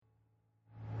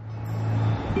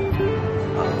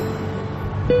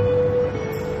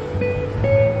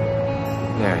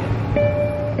Mary.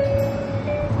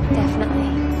 Definitely.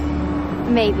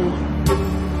 Maybe.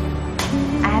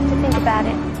 I have to think about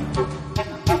it.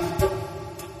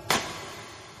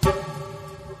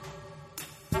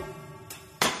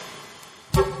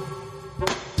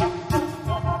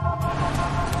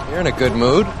 You're in a good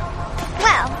mood.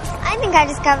 Well, I think I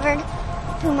discovered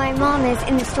who my mom is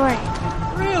in the story.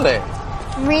 Really?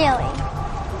 Really.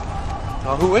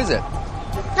 Oh, who is it?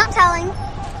 Not telling.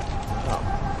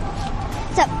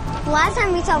 So, the last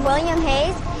time we saw William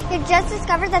Hayes, he had just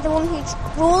discovered that the woman he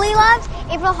truly loved,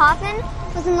 April Hoffman,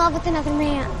 was in love with another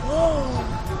man.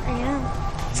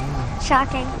 Yeah.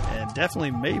 Shocking. And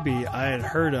definitely maybe I had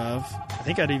heard of, I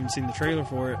think I'd even seen the trailer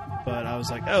for it, but I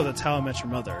was like, oh, that's How I Met Your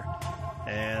Mother.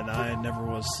 And I never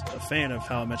was a fan of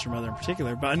How I Met Your Mother in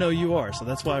particular, but I know you are, so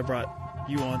that's why I brought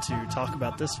you on to talk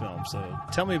about this film. So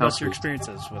tell me about your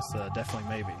experiences with Definitely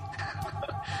Maybe.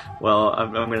 Well,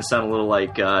 I'm going to sound a little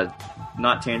like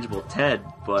not Tangible Ted,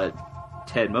 but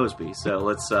Ted Mosby. So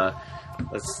let's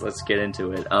get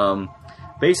into it.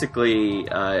 Basically,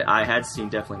 I had seen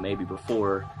Definitely Maybe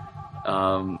before.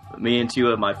 Me and two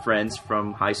of my friends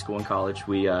from high school and college,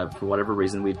 we for whatever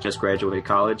reason we just graduated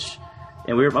college,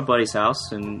 and we were at my buddy's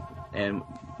house, and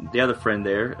the other friend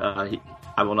there,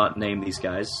 I will not name these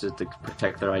guys to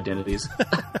protect their identities.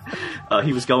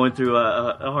 He was going through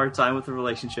a hard time with the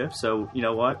relationship, so you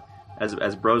know what?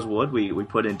 As bros would, we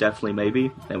put in Definitely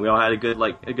Maybe, and we all had a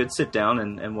good sit down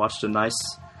and watched a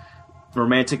nice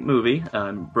romantic movie,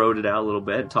 broed it out a little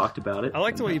bit, and talked about it. I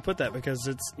like the way you put that because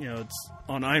it's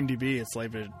on IMDb, it's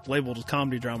labeled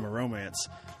comedy, drama, romance.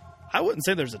 I wouldn't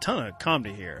say there's a ton of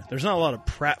comedy here. There's not a lot of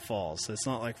pratfalls. It's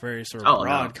not like very sort of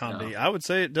broad comedy. No. I would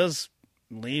say it does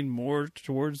lean more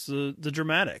towards the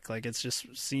dramatic. Like it just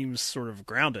seems sort of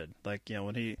grounded. Like,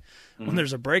 when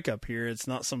there's a breakup here, it's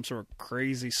not some sort of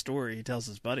crazy story he tells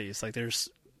his buddies. Like there's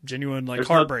genuine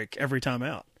heartbreak every time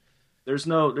out. There's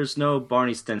no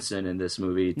Barney Stinson in this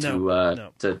movie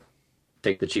to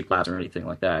take the cheap laughs or anything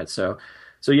like that. So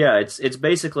yeah, it's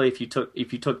basically if you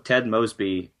took Ted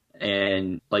Mosby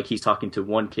and like he's talking to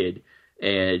one kid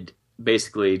and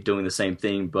basically doing the same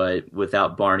thing but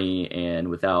without Barney and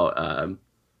without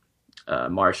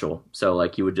Marshall. So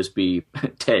like he would just be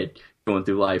Ted going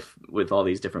through life with all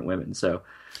these different women. So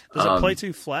does it play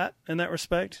too flat in that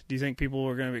respect? Do you think people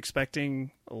are going to be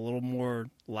expecting a little more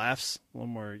laughs, a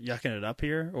little more yucking it up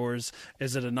here, or is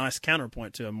it a nice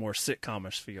counterpoint to a more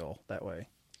sitcomish feel that way?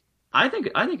 I think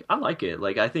I like it.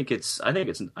 Like I think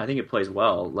it plays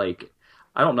well. Like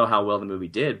I don't know how well the movie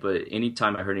did, but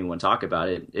anytime I heard anyone talk about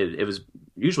it, it was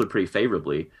usually pretty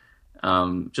favorably.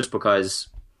 Just because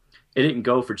it didn't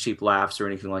go for cheap laughs or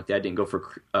anything like that. It didn't go for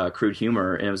crude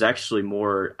humor, and it was actually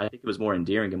I think it was more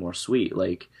endearing and more sweet.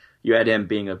 Like you had him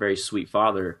being a very sweet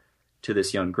father to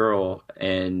this young girl,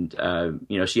 and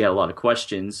she had a lot of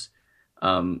questions.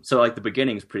 So like the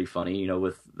beginning is pretty funny,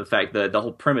 with the fact that the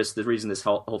whole premise, the reason this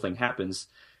whole thing happens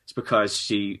is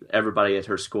because everybody at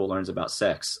her school learns about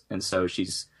sex, and so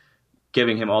she's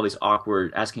asking him all these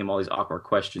awkward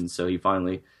questions. So it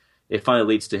finally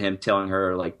leads to him telling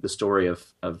her like the story of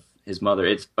his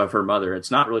mother. Of her mother.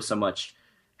 It's not really so much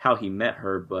how he met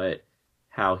her, but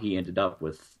how he ended up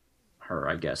with her,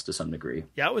 I guess, to some degree.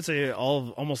 Yeah, I would say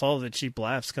almost all of the cheap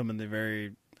laughs come in the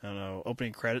very,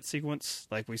 opening credit sequence.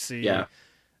 Like we see,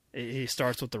 he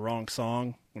starts with the wrong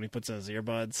song when he puts in his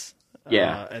earbuds.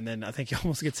 Yeah. And then I think he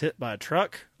almost gets hit by a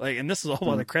truck. Like, and this is all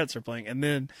while the credits are playing. And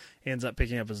then he ends up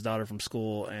picking up his daughter from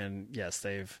school. And yes,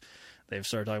 they've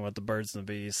started talking about the birds and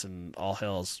the bees, and all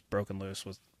hell's broken loose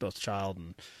with both child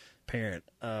and parent.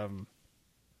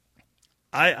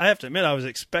 I have to admit, I was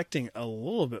expecting a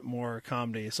little bit more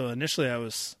comedy. So initially I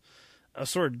was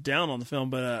sort of down on the film,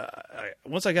 but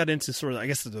once I got into sort of, I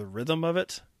guess, the rhythm of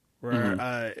it,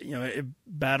 where it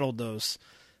battled those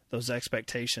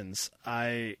expectations.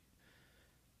 I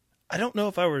don't know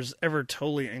if I was ever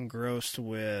totally engrossed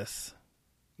with,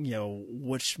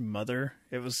 which mother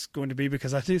it was going to be,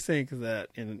 because I do think that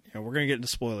we're going to get into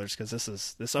spoilers because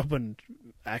this opened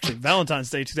actually Valentine's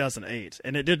Day 2008,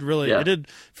 and it did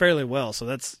fairly well. So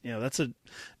that's a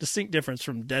distinct difference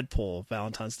from Deadpool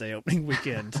Valentine's Day opening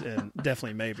weekend, and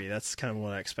definitely maybe that's kind of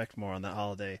what I expect more on that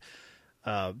holiday.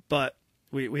 But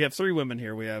we have three women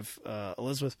here. We have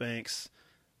Elizabeth Banks,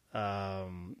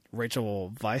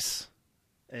 Rachel Weisz,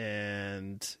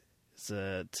 and is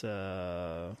it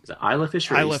Isla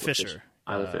Fisher? Isla Fisher.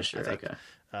 Isla Fisher. Okay.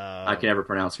 I can never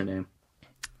pronounce her name.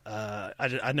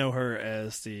 I know her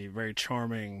as the very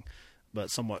charming but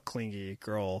somewhat clingy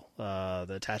girl that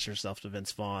attached herself to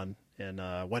Vince Vaughn in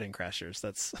Wedding Crashers.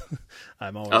 That's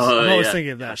I'm always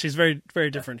thinking of that. She's very,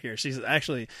 very different here. She's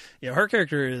actually, her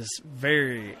character is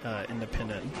very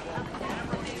independent.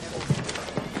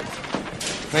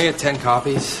 Can I get 10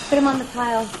 copies? Put them on the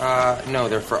pile. No,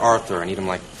 they're for Arthur. I need them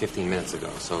like 15 minutes ago,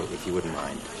 so if you wouldn't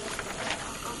mind.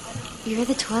 You're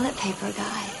the toilet paper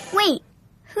guy. Wait,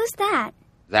 who's that?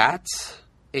 That's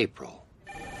April.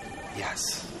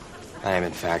 Yes, I am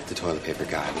in fact the toilet paper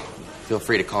guy. Feel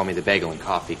free to call me the bagel and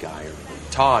coffee guy, or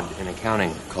Todd in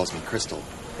accounting calls me Crystal,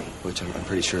 which I'm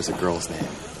pretty sure is a girl's name.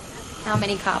 How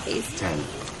many copies? 10,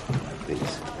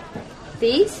 please.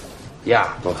 These?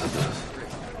 Yeah, both of those.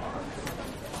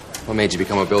 What made you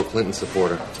become a Bill Clinton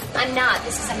supporter? I'm not.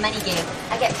 This is a money game.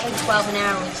 I get paid $12 an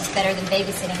hour, which is better than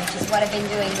babysitting, which is what I've been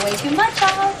doing way too much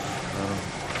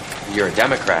of. You're a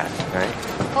Democrat, right?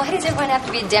 Why does everyone have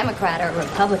to be a Democrat or a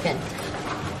Republican?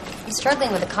 I'm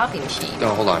struggling with a copy machine.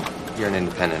 No, hold on. You're an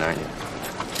independent, aren't you?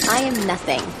 I am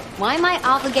nothing. Why am I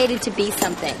obligated to be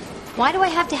something? Why do I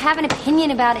have to have an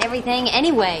opinion about everything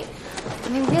anyway? I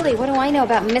mean, really, what do I know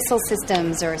about missile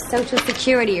systems or Social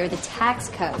Security or the tax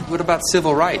code? What about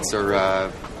civil rights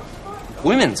or,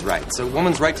 women's rights? A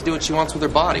woman's right to do what she wants with her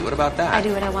body. What about that? I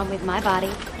do what I want with my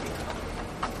body.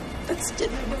 That's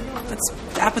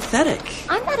apathetic.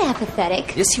 I'm not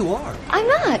apathetic. Yes, you are. I'm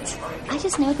not. I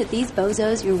just know that these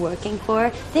bozos you're working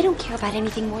for, they don't care about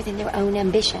anything more than their own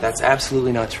ambition. That's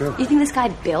absolutely not true. You think this guy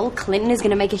Bill Clinton is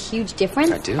going to make a huge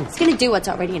difference? I do. He's going to do what's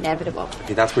already inevitable.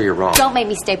 Okay, that's where you're wrong. Don't make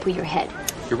me staple your head.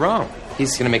 You're wrong.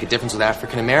 He's going to make a difference with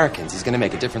African Americans. He's going to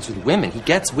make a difference with women. He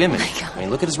gets women. Oh my God. I mean,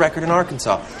 look at his record in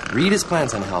Arkansas. Read his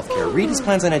plans on health care. Read his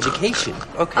plans on education.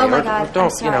 Okay. Oh my or God, don't, I'm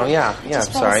sorry. yeah, I just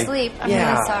I'm fell sorry. asleep. I'm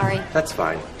yeah, really sorry. That's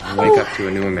fine. Wake up to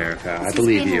a new America. I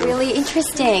believe This has you. been really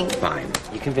interesting. Fine.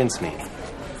 You convince me.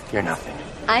 You're nothing.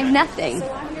 I'm nothing.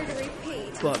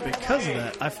 But because of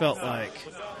that, I felt like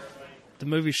the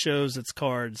movie shows its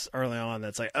cards early on.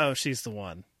 That's like, oh, she's the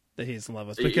one that he's in love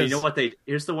with. Because you know what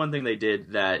here's the one thing they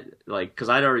did that, like, because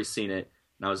I'd already seen it,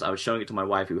 and I was showing it to my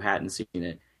wife who hadn't seen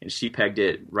it, and she pegged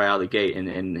it right out of the gate.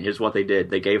 And here's what they did: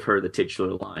 they gave her the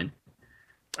titular line.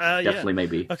 Definitely,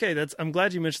 maybe. Okay, I'm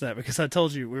glad you mentioned that, because I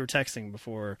told you we were texting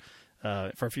before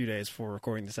for a few days before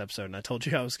recording this episode, and I told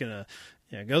you I was gonna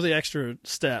go the extra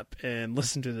step and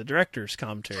listen to the director's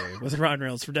commentary with Ryan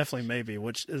Reynolds for Definitely Maybe,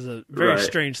 which is a very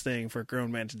strange thing for a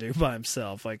grown man to do by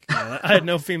himself. Like, I had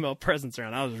no female presence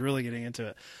around. I was really getting into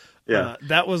it. Yeah,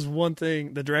 that was one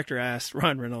thing the director asked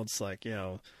Ryan Reynolds, like,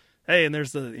 hey, and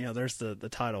there's the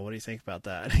title. What do you think about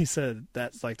that? And he said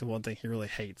that's like the one thing he really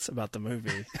hates about the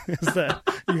movie is that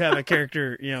you have a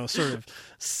character, sort of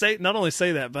not only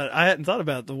say that, but I hadn't thought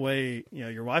about the way,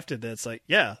 your wife did that. It's like,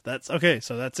 yeah, that's okay.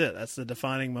 So that's it. That's the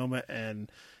defining moment, and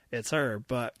it's her.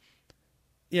 But,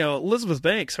 Elizabeth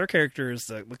Banks, her character is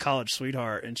the college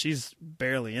sweetheart, and she's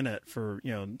barely in it for,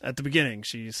 at the beginning,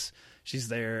 she's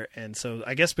there. And so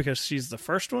I guess because she's the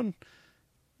first one,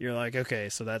 you're like, okay,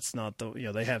 so that's not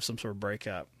they have some sort of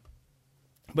breakup.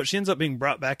 But she ends up being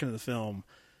brought back into the film.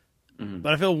 Mm-hmm.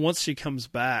 But I feel once she comes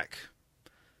back,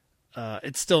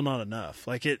 it's still not enough.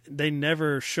 Like, they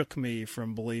never shook me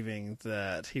from believing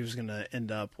that he was going to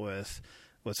end up with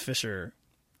Fisher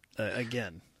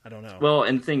again. I don't know. Well,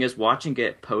 and the thing is, watching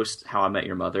it post How I Met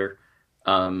Your Mother,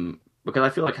 because I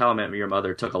feel like How I Met Your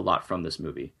Mother took a lot from this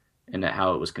movie and that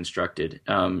how it was constructed,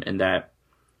 and that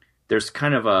there's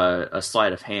kind of a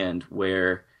sleight of hand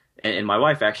where, and my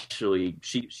wife actually,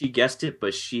 she guessed it,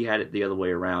 but she had it the other way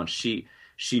around. She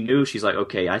knew, she's like,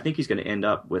 okay, I think he's going to end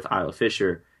up with Isla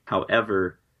Fisher.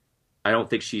 However, I don't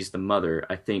think she's the mother.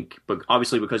 I think, but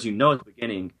obviously because at the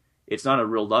beginning, it's not a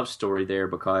real love story there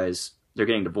because they're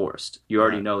getting divorced. You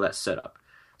already know that setup.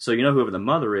 So whoever the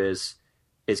mother is,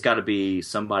 it's got to be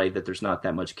somebody that there's not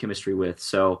that much chemistry with.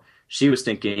 So she was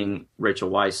thinking Rachel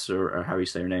Weisz, or how you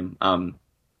say her name.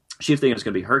 She was thinking it was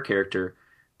going to be her character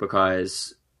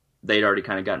because they'd already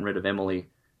kind of gotten rid of Emily.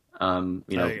 I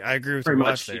agree with very your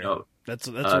much. Wife there. That's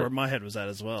where my head was at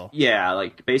as well. Yeah,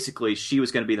 like basically she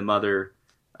was going to be the mother.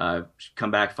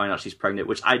 Come back, find out she's pregnant,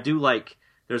 which I do like.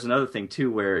 There's another thing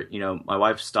too where my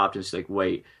wife stopped and she's like,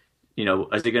 wait,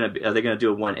 are they going to do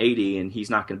a 180 and he's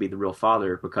not going to be the real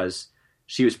father because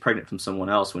she was pregnant from someone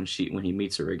else when he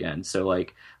meets her again. So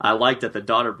like I like that the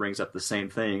daughter brings up the same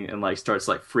thing and like starts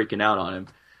like freaking out on him.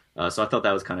 So I thought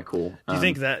that was kind of cool. Do you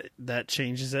think that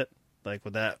changes it? Like,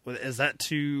 is that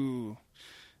too?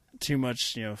 too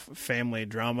much, family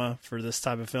drama for this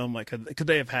type of film? Like, could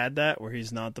they have had that where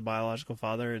he's not the biological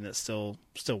father and it still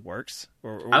works?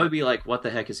 Or I would be like, what the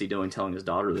heck is he doing telling his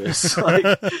daughter this? like,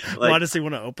 why does he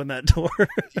want to open that door?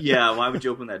 Yeah, why would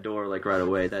you open that door like right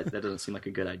away? That doesn't seem like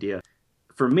a good idea.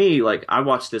 For me, like, I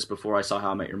watched this before I saw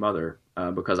How I Met Your Mother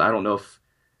because I don't know if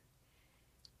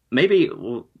maybe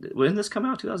when did this come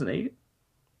out? 2008.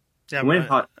 Yeah,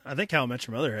 I think How I Met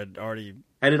Your Mother had already.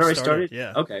 Had it already started?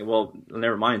 Yeah. Okay, well,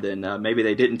 never mind then. Maybe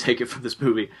they didn't take it from this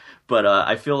movie. But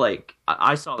I feel like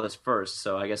I saw this first,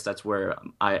 so I guess that's where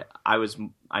I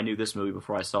knew this movie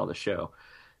before I saw the show.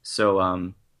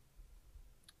 So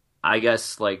I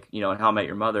guess, like, in How I Met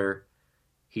Your Mother,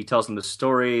 he tells them the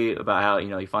story about how,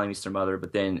 he finally meets their mother,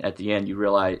 but then at the end you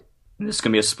realize, and this is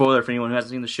going to be a spoiler for anyone who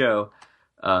hasn't seen the show,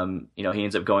 he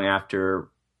ends up going after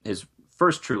his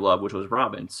first true love, which was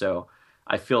Robin. So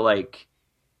I feel like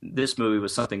this movie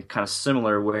was something kind of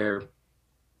similar where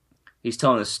he's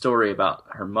telling a story about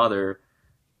her mother,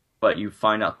 but you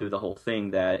find out through the whole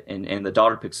thing that, and the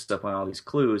daughter picks up on all these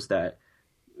clues that,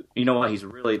 he's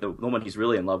really, the woman he's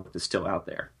really in love with is still out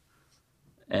there.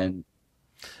 And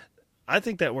I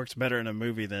think that works better in a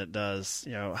movie than it does.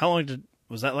 How long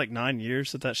was that, like 9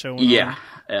 years that show went on?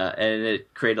 And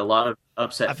it created a lot of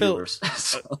upset viewers.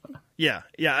 Yeah.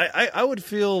 I would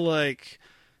feel like,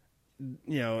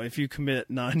 if you commit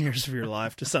 9 years of your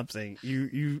life to something,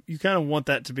 you kind of want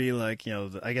that to be like,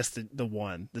 I guess the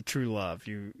one, the true love.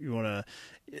 You want to.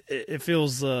 It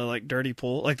feels like dirty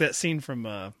pool, like that scene from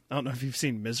I don't know if you've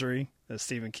seen Misery,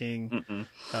 Stephen King.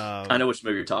 I know which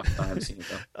movie you're talking about. I haven't seen it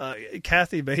though.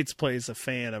 Kathy Bates plays a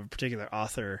fan of a particular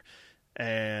author,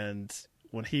 and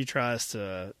when he tries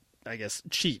to, I guess,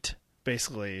 cheat,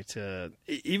 basically, to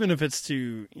even if it's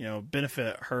to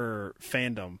benefit her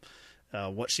fandom,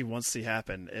 what she wants to see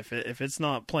happen, if it's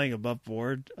not playing above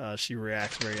board, she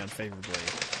reacts very unfavorably.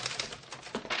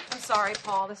 I'm sorry,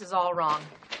 Paul. This is all wrong.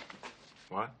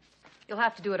 What? You'll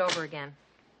have to do it over again.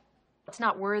 It's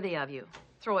not worthy of you.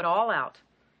 Throw it all out,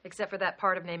 except for that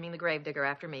part of naming the gravedigger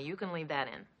after me. You can leave that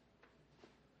in.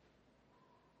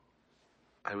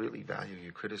 I really value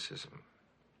your criticism,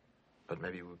 but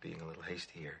maybe we're being a little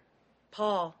hasty here.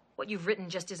 Paul, what you've written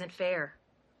just isn't fair.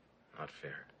 Not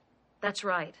fair. That's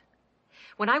right.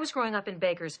 When I was growing up in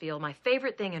Bakersfield, my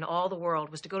favorite thing in all the world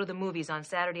was to go to the movies on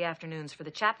Saturday afternoons for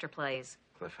the chapter plays.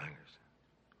 Cliffhangers.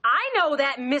 I know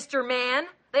that, Mr. Man.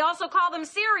 They also call them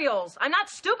serials. I'm not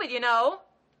stupid,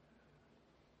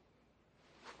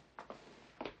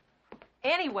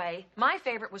 Anyway, my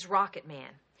favorite was Rocket Man.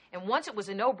 And once it was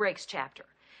a no-brakes chapter.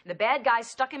 And the bad guys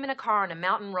stuck him in a car on a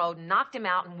mountain road and knocked him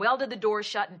out and welded the door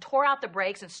shut and tore out the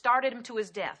brakes and started him to his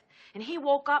death. And he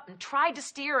woke up and tried to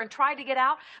steer and tried to get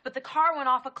out, but the car went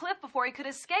off a cliff before he could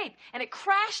escape. And it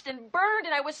crashed and burned,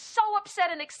 and I was so upset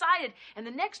and excited. And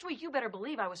the next week, you better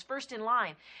believe I was first in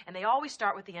line. And they always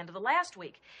start with the end of the last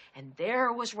week. And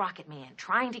there was Rocket Man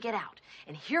trying to get out.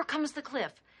 And here comes the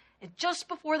cliff. And just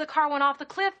before the car went off the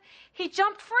cliff, he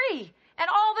jumped free. And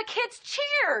all the kids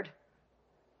cheered.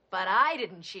 But I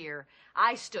didn't cheer.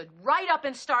 I stood right up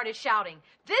and started shouting,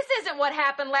 "This isn't what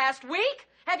happened last week!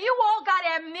 Have you all got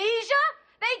amnesia?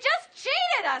 They just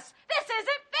cheated us! This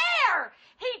isn't fair!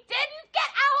 He didn't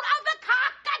get out of the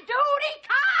cock-a-doodie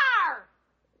car!"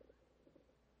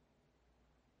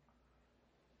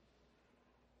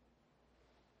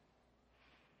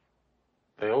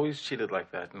 They always cheated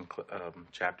like that in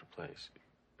chapter plays.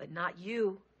 But not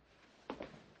you.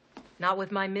 Not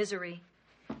with my Misery.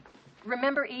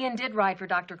 Remember, Ian did ride for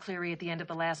Dr. Cleary at the end of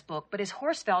the last book, but his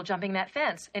horse fell jumping that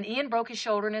fence, and Ian broke his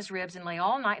shoulder and his ribs and lay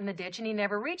all night in the ditch, and he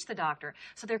never reached the doctor.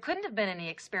 So there couldn't have been any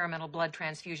experimental blood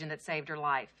transfusion that saved her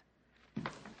life.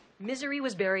 Misery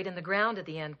was buried in the ground at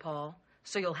the end, Paul,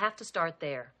 so you'll have to start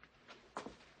there.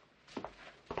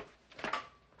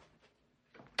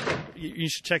 You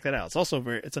should check that out. It's also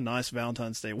it's a nice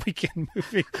Valentine's Day weekend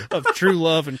movie of true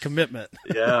love and commitment.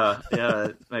 Yeah.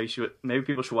 Maybe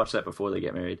people should watch that before they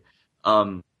get married.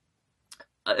 This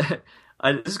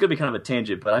is going to be kind of a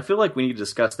tangent, but I feel like we need to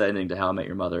discuss that ending to How I Met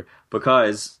Your Mother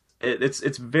because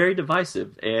it's very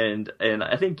divisive, and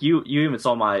I think you even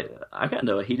saw I got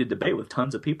into a heated debate with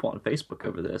tons of people on Facebook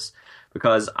over this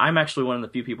because I'm actually one of the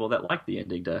few people that like the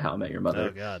ending to How I Met Your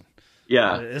Mother. Oh God.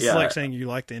 Yeah, it's like saying you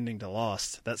like the ending to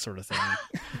Lost, that sort of thing.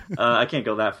 I can't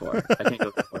go that far.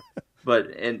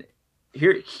 But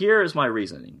here is my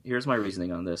reasoning. Here's my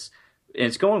reasoning on this. And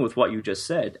it's going with what you just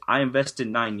said. I invested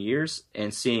 9 years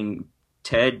in seeing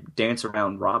Ted dance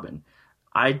around Robin.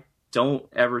 I don't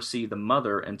ever see the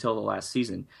mother until the last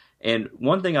season. And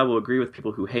one thing I will agree with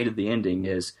people who hated the ending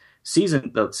is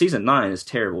season 9 is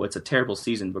terrible. It's a terrible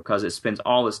season because it spends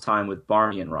all this time with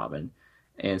Barney and Robin.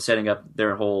 and setting up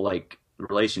their whole like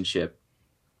relationship,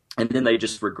 and then they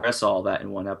just regress all that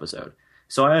in one episode.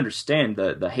 So I understand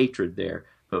the hatred there,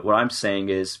 but what I'm saying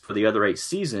is for the other 8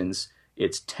 seasons,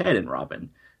 it's Ted and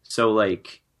Robin. So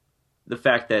like the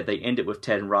fact that they end it with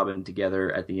Ted and Robin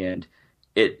together at the end,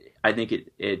 I think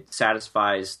it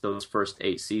satisfies those first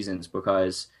 8 seasons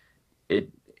because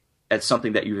it's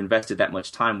something that you've invested that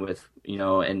much time with, you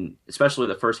know, and especially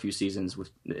the first few seasons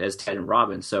as Ted and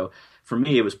Robin. So for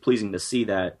me, it was pleasing to see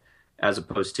that as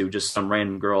opposed to just some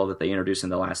random girl that they introduced in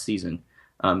the last season.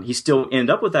 He still ended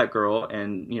up with that girl,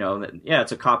 and, you know, yeah,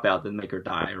 it's a cop-out to make her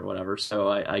die or whatever, so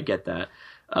I get that.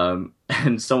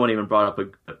 And someone even brought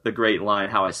up the great line,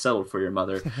 "How I settled for your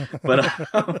mother." But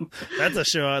that's a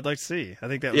show I'd like to see. I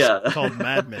think that was called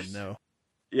Mad Men, no?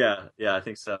 Yeah, I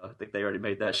think so. I think they already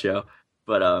made that show.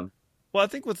 But well, I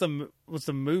think with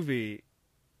the movie,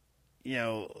 you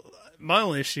know, my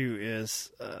only issue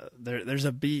is there's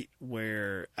a beat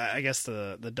where I guess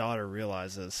the daughter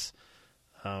realizes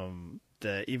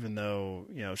that even though,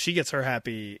 you know, she gets her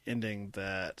happy ending,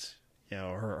 that, you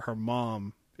know, her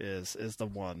mom is the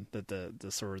one that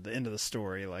the sort of the end of the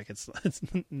story, like it's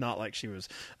not like she was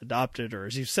adopted, or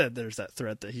as you said, there's that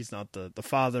threat that he's not the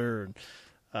father,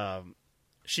 and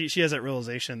she has that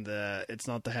realization that it's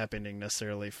not the happy ending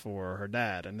necessarily for her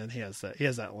dad, and then he has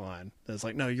that line that's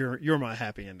like, no, you're my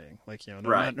happy ending, like, you know,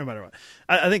 no matter what.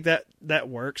 I think that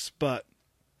works, but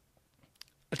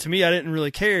to me, I didn't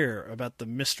really care about the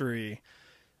mystery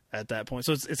at that point.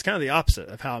 So it's kind of the opposite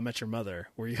of How I Met Your Mother,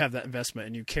 where you have that investment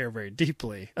and you care very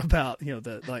deeply about, you know,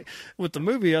 the, like with the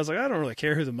movie, I was like, I don't really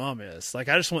care who the mom is. Like,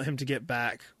 I just want him to get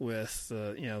back with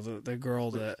the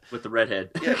girl with the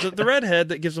redhead. Yeah, the redhead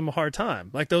that gives him a hard time.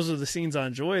 Like, those are the scenes I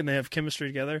enjoy, and they have chemistry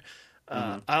together.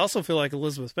 I also feel like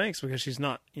Elizabeth Banks, because she's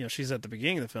not, you know, she's at the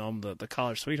beginning of the film, the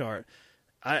college sweetheart.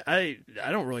 I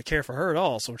don't really care for her at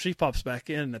all. So when she pops back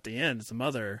in at the end as the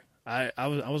mother, I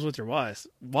was with your wife.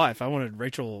 I wanted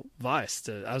Rachel Weisz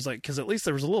to. I was like, because at least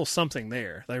there was a little something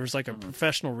there. There was like a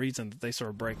professional reason that they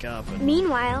sort of break up. And...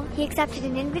 Meanwhile, he accepted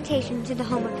an invitation to the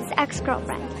home of his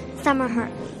ex-girlfriend, Summer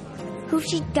Hearn. Who, if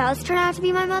she does turn out to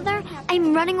be my mother,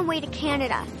 I'm running away to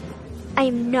Canada. I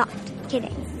am not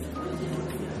kidding.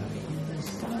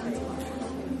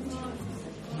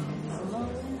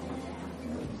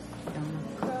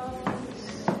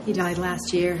 He died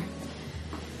last year.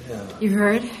 Yeah. You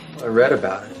heard? I read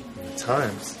about it.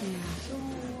 Times.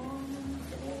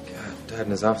 Yeah. God, died in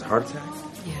his office. Heart attack?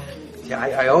 Yeah. Yeah,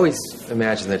 I always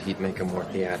imagined that he'd make a more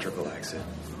theatrical exit.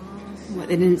 What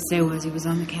they didn't say was he was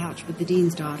on the couch with the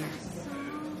dean's daughter.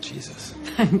 Jesus.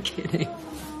 I'm kidding.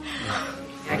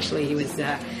 Actually, he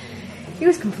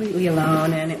was completely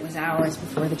alone, and it was hours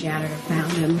before the janitor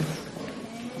found him.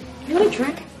 You want a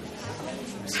drink?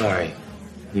 Sorry.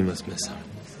 You must miss him.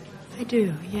 I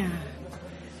do, yeah.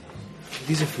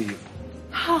 These are for you.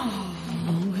 Oh,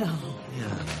 well.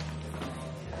 Yeah.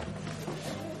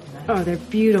 Oh, they're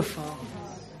beautiful.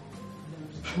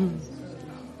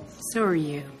 So are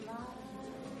you.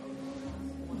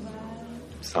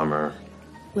 Summer.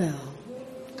 Well.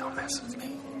 Don't mess with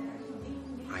me.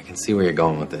 I can see where you're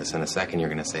going with this. In a second, you're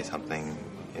going to say something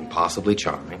impossibly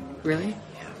charming. Really?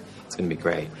 Yeah. It's going to be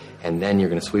great. And then you're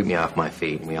going to sweep me off my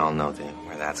feet, and we all know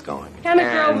where that's going. Can a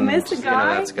girl miss a guy? You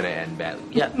know, that's going to end badly.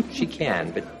 Yeah, she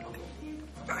can, but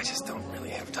I just don't really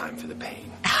have time for the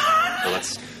pain. So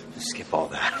let's skip all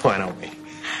that. Why don't we?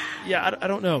 Yeah, I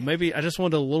don't know. Maybe I just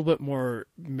wanted a little bit more,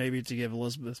 maybe to give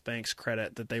Elizabeth Banks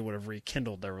credit that they would have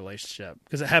rekindled their relationship,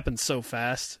 because it happened so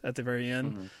fast at the very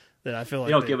end that I feel like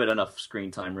they don't give it enough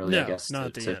screen time, really. No, I guess not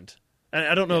at the end.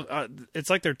 I don't know. It's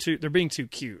like they're being too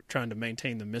cute, trying to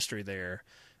maintain the mystery there.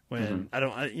 When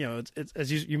it's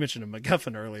as you mentioned a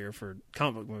MacGuffin earlier for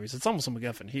comic book movies, it's almost a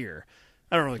MacGuffin here.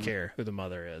 I don't really care who the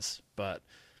mother is, but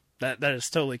that is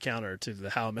totally counter to the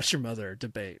How I Met Your Mother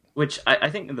debate. Which I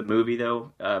think in the movie,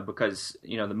 though, because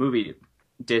the movie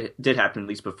did happen at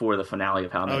least before the finale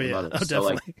of How I Met Your Mother. Oh, so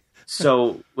definitely.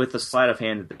 So with the sleight of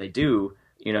hand that they do,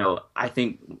 I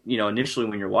think initially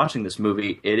when you're watching this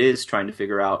movie, it is trying to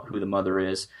figure out who the mother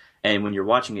is. And when you're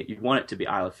watching it, you want it to be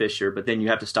Isla Fisher, but then you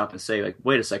have to stop and say, like,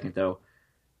 wait a second, though.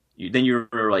 Then you're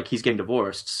like, he's getting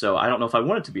divorced, so I don't know if I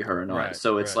want it to be her or not. Right,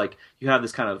 so it's like you have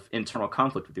this kind of internal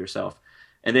conflict with yourself.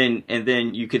 And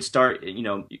then you could start,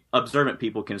 observant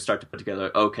people can start to put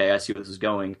together, okay, I see where this is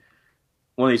going.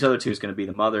 One of these other two is going to be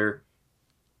the mother.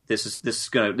 This is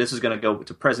going to go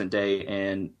to present day,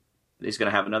 and he's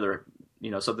going to have another,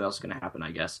 something else is going to happen,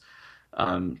 I guess,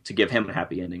 to give him a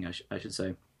happy ending, I should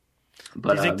say.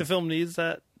 But, do you think the film needs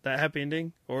that happy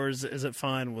ending, or is it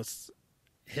fine with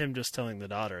him just telling the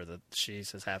daughter that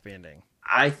she's his happy ending?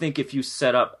 I think if you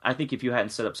hadn't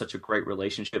set up such a great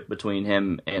relationship between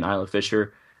him and Isla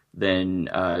Fisher, then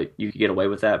you could get away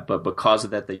with that. But because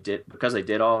they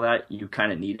did all that, you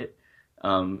kind of need it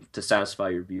to satisfy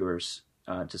your viewers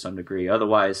to some degree.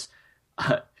 Otherwise,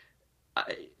 I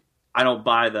don't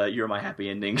buy the "you're my happy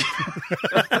ending"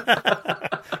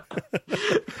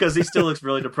 because he still looks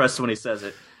really depressed when he says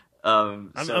it.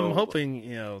 I'm hoping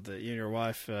that you and your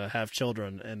wife have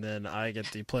children, and then I get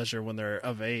the pleasure when they're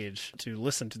of age to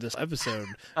listen to this episode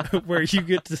where you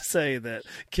get to say that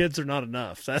kids are not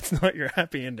enough. That's not your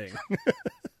happy ending.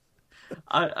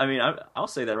 I'll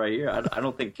say that right here. I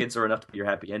don't think kids are enough to be your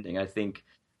happy ending. I think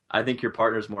your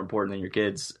partner is more important than your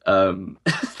kids.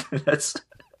 That's.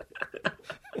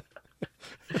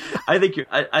 I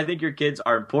think your kids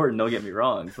are important. Don't get me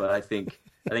wrong, but I think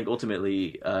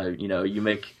ultimately,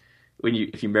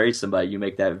 if you marry somebody, you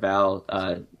make that vow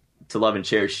to love and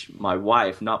cherish my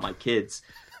wife, not my kids.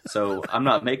 So I'm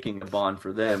not making a bond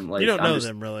for them. Like, you don't know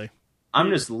them really. I'm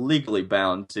just legally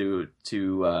bound to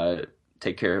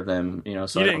take care of them.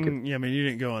 So you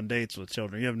didn't go on dates with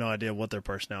children. You have no idea what their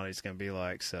personality is going to be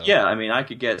like. So yeah, I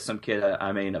could get some kid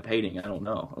I may end up hating. I don't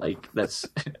know. Like that's.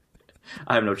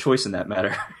 I have no choice in that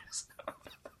matter.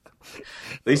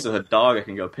 At least with a dog, I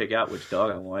can go pick out which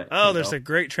dog I want. Oh, there's a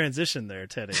great transition there,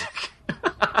 Teddy.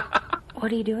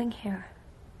 What are you doing here?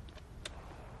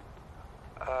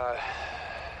 Go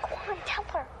on, tell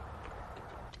her.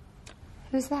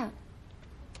 Who's that?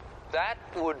 That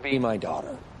would be my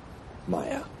daughter,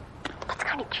 Maya. That's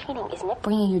kind of cheating, isn't it?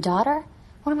 Bringing your daughter?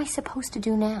 What am I supposed to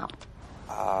do now?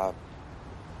 Well,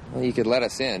 you could let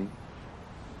us in.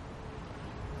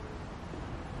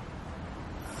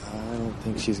 I don't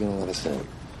think she's going to let us in.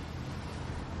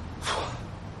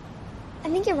 I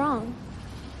think you're wrong.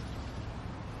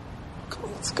 Come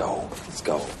on, let's go. Let's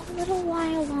go. A little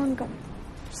while longer.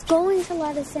 She's going to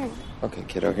let us in. Okay,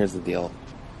 kiddo, here's the deal.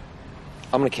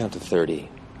 I'm going to count to 30,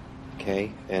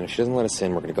 okay? And if she doesn't let us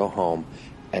in, we're going to go home,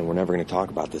 and we're never going to talk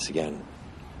about this again.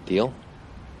 Deal?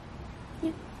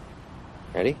 Yeah.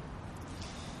 Ready?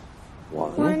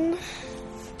 One,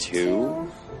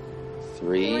 two,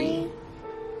 three,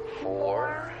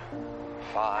 4,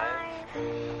 5,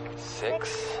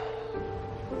 6,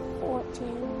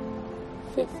 14,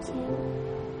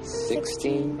 15,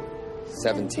 16,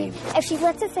 17. If she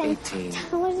lets us in, 18,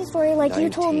 tell her the story like 19, you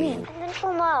told me. And then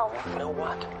she'll know. Know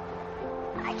what?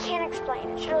 I can't explain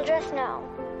it. She'll just know.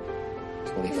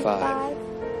 25,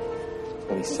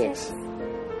 26,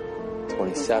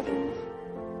 27,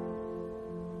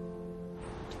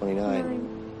 29.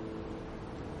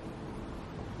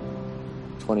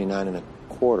 29 and a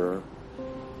quarter.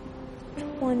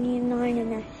 29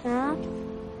 and a half.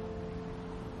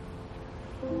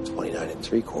 29 and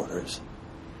 3/4.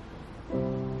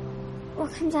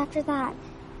 What comes after that?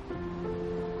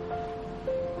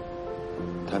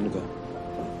 Time to go.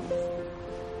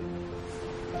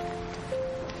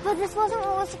 But this wasn't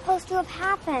what was supposed to have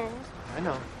happened. I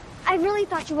know. I really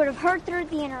thought you would have heard through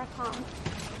the intercom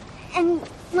and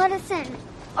let us in,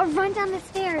 or run down the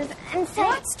stairs and say...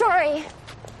 What story?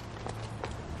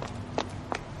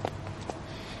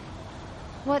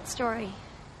 What story?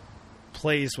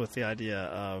 Plays with the idea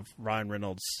of Ryan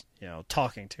Reynolds,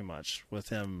 talking too much, with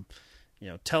him,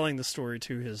 telling the story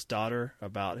to his daughter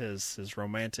about his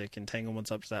romantic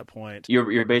entanglements up to that point.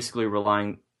 You're basically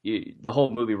the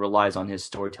whole movie relies on his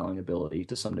storytelling ability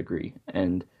to some degree,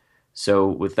 and so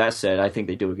with that said, I think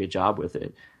they do a good job with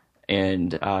it,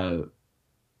 and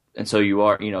so you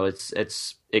are,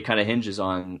 it kind of hinges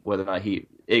on whether or not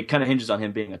it kind of hinges on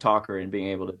him being a talker and being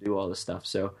able to do all this stuff.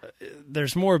 So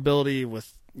there's more ability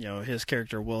with his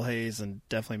character Will Hayes, and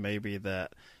definitely maybe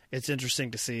that it's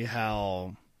interesting to see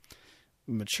how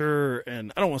mature,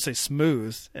 and I don't want to say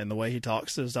smooth in the way he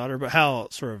talks to his daughter, but how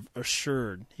sort of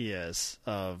assured he is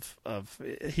of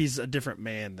he's a different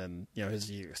man than his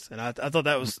youth. And I thought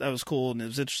that was cool, and it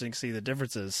was interesting to see the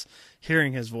differences,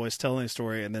 hearing his voice telling the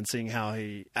story and then seeing how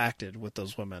he acted with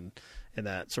those women in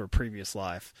that sort of previous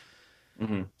life.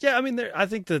 Mm-hmm. Yeah, I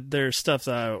think that there's stuff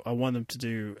that I want them to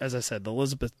do. As I said, the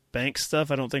Elizabeth Banks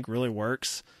stuff I don't think really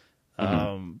works.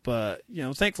 Mm-hmm. But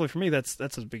thankfully for me, that's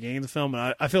at the beginning of the film,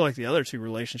 and I feel like the other two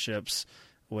relationships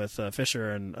with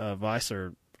Fisher and Weiss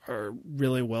are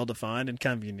really well defined and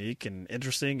kind of unique and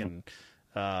interesting. And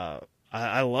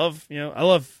I love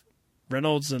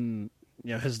Reynolds and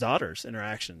his daughter's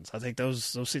interactions. I think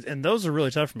those are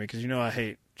really tough for me because I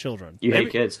hate children. You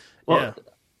hate kids. Well, yeah.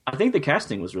 I think the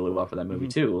casting was really well for that movie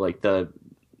too. Like the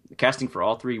casting for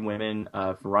all three women,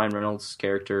 for Ryan Reynolds'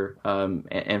 character,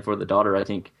 and for the daughter, I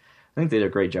think they did a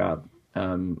great job.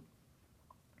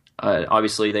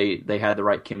 Obviously, they had the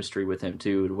right chemistry with him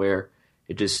too, to where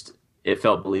it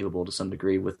felt believable to some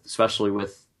degree, especially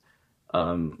with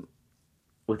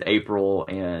April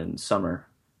and Summer,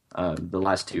 the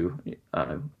last two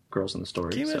girls in the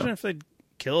story. Can you imagine if they'd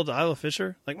killed Isla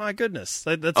Fisher? Like, my goodness,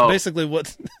 that's basically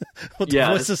what the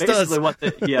Voices does.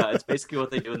 It's basically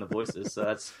what they do in The Voices. So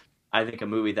that's, I think, a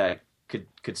movie that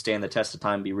could stand the test of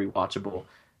time, be rewatchable,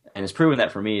 and it's proven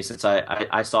that for me since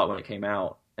I saw it when it came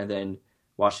out and then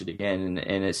watched it again,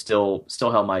 and it still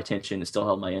held my attention, it still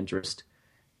held my interest,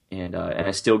 and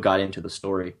I still got into the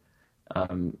story.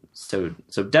 So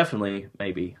definitely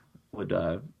maybe would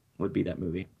be that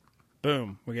movie.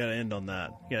 Boom. We got to end on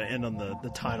that. We got to end on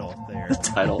the title there. The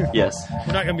title, yes.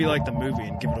 We're not going to be like the movie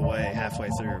and give it away halfway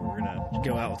through. We're going to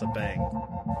go out with a bang.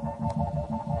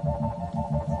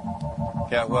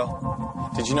 Yeah,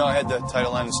 well, did you know I had the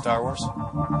title line in Star Wars?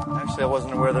 Actually, I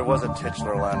wasn't aware there was a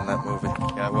titular line in that movie.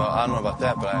 Yeah, well, I don't know about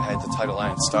that, but I had the title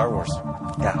line in Star Wars.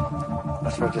 Yeah,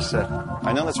 that's what I just said.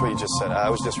 I know that's what you just said. I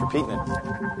was just repeating it.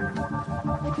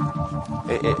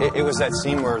 It was that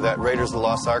scene where that Raiders of the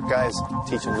Lost Ark guy is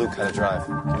teaching Luke how to drive.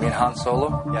 You mean Han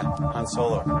Solo? Yeah, Han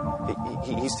Solo.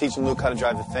 He's teaching Luke how to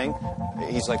drive the thing.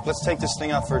 He's like, let's take this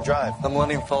thing out for a drive. The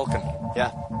Millennium Falcon.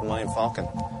 Yeah, the Millennium Falcon.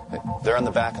 They're on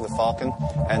the back of the Falcon,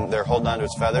 and they're holding on to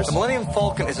its feathers. The Millennium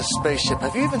Falcon is a spaceship.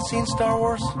 Have you even seen Star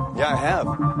Wars? Yeah, I have.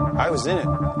 I was in it.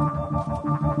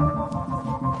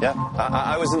 Yeah,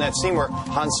 I was in that scene where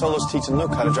Han Solo's teaching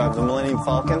Luke how to drive the Millennium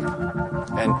Falcon.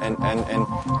 And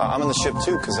I'm on the ship,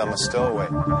 too, because I'm a stowaway.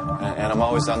 And I'm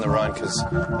always on the run because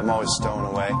I'm always stowing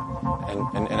away.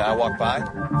 And I walk by,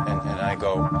 and I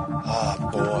go,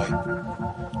 boy.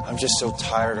 I'm just so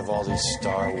tired of all these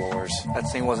Star Wars. That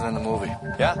scene wasn't in the movie.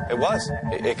 Yeah, it was.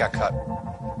 It got cut.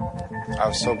 I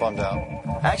was so bummed out.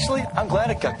 Actually, I'm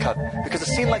glad it got cut, because a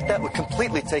scene like that would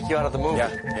completely take you out of the movie.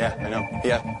 Yeah, I know.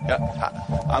 Yeah.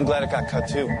 I'm glad it got cut,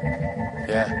 too.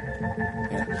 Yeah.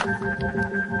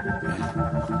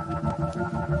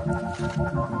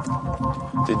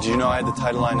 Did you know I had the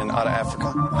title line in Out of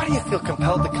Africa? Why do you feel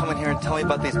compelled to come in here and tell me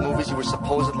about these movies you were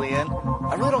supposedly in?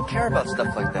 I really don't care about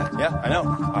stuff like that. Yeah, I know.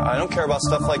 I don't care about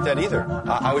stuff like that either.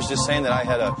 I was just saying that I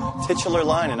had a titular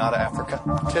line in Out of Africa.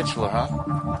 Titular, huh?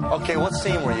 Okay, what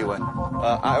scene were you in?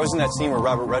 I was in that scene where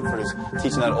Robert Redford is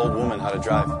teaching that old woman how to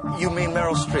drive. You mean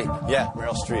Meryl Streep? Yeah,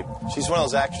 Meryl Streep. She's one of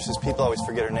those actresses people always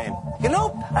forget her name. You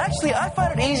know, actually, I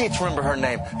find it easy to remember her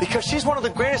name because she's one of the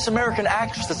greatest American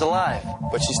actresses alive.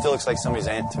 But she still looks like somebody's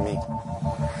aunt to me.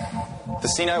 The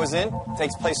scene I was in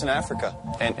takes place in Africa,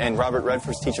 and Robert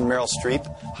Redford's teaching Meryl Streep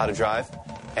how to drive,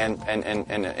 and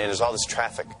there's all this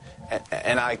traffic,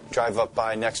 and I drive up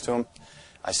by next to him.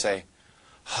 I say,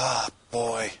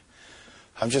 boy,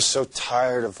 I'm just so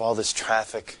tired of all this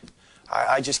traffic.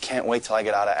 I just can't wait till I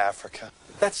get out of Africa.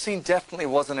 That scene definitely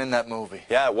wasn't in that movie.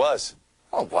 Yeah, it was.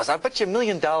 Oh, it was? I bet you $1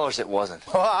 million it wasn't.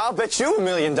 Well, I'll bet you $1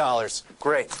 million.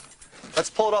 Great. Let's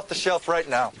pull it off the shelf right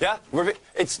now. Yeah,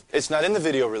 it's not in the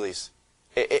video release.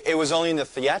 It was only in the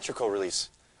theatrical release.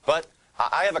 But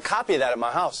I have a copy of that at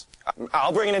my house.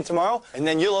 I'll bring it in tomorrow, and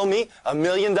then you'll owe me $1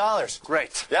 million.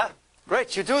 Great. Yeah.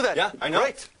 Great, you do that. Yeah, I know.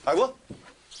 Great. I will.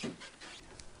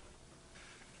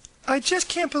 I just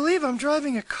can't believe I'm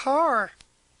driving a car.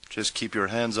 Just keep your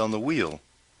hands on the wheel,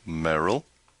 Meryl.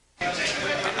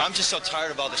 I'm just so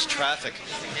tired of all this traffic.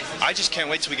 I just can't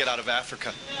wait till we get out of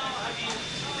Africa.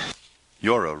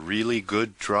 You're a really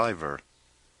good driver,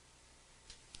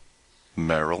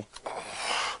 Meryl.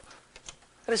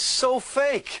 That is so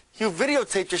fake. You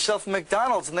videotaped yourself in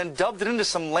McDonald's and then dubbed it into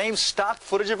some lame stock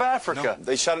footage of Africa. No,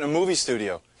 they shot it in a movie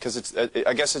studio because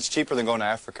I guess it's cheaper than going to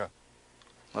Africa.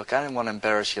 Look, I didn't want to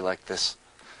embarrass you like this,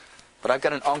 but I've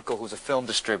got an uncle who's a film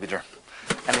distributor,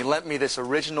 and he lent me this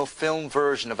original film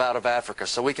version of Out of Africa,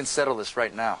 so we can settle this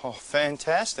right now. Oh,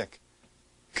 fantastic.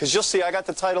 Because you'll see I got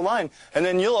the title line, and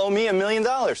then you'll owe me $1 million.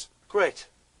 Great.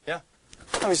 Yeah.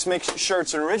 Let me just make sure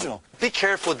it's an original. Be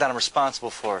careful with that. I'm responsible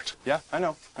for it. Yeah, I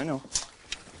know.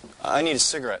 I need a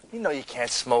cigarette. You know you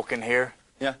can't smoke in here.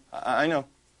 Yeah, I know.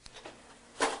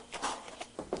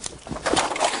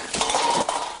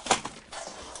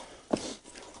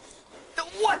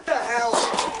 What the hell?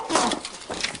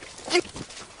 You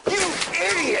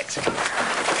idiot!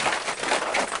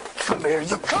 Come here,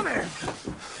 come here.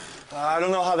 I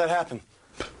don't know how that happened.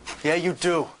 Yeah, you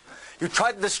do. You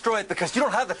tried to destroy it because you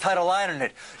don't have the title line in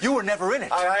it. You were never in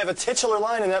it. I have a titular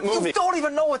line in that movie. You don't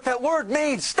even know what that word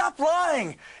means. Stop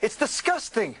lying. It's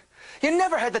disgusting. You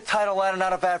never had the title line in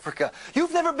Out of Africa.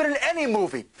 You've never been in any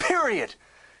movie, period.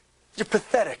 You're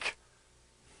pathetic.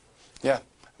 Yeah,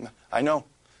 I know.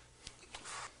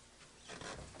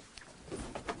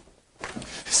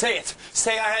 Say it.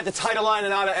 Say I had the title line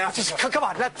in Out of Africa. Just, come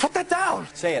on, put that down.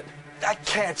 Say it. I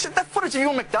can't. That footage of you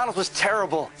and McDonald's was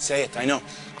terrible. Say it, I know.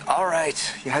 All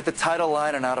right. You had the title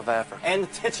line and Out of Africa. And the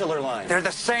titular line. They're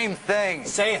the same thing.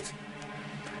 Say it.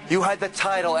 You had the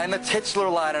title and the titular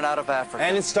line in Out of Africa.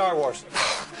 And in Star Wars.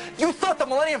 You thought the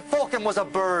Millennium Falcon was a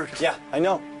bird. Yeah, I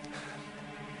know.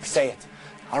 Say it.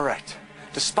 All right.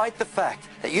 Despite the fact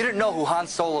that you didn't know who Han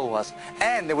Solo was,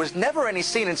 and there was never any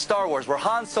scene in Star Wars where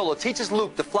Han Solo teaches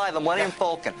Luke to fly the Millennium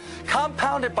Falcon,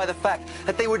 compounded by the fact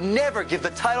that they would never give the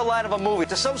title line of a movie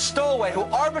to some stowaway who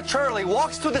arbitrarily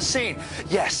walks through the scene.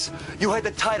 Yes, you had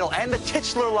the title and the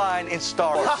titular line in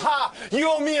Star Wars. Ha ha!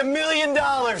 You owe me $1 million!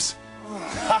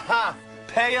 Ha ha!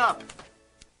 Pay up!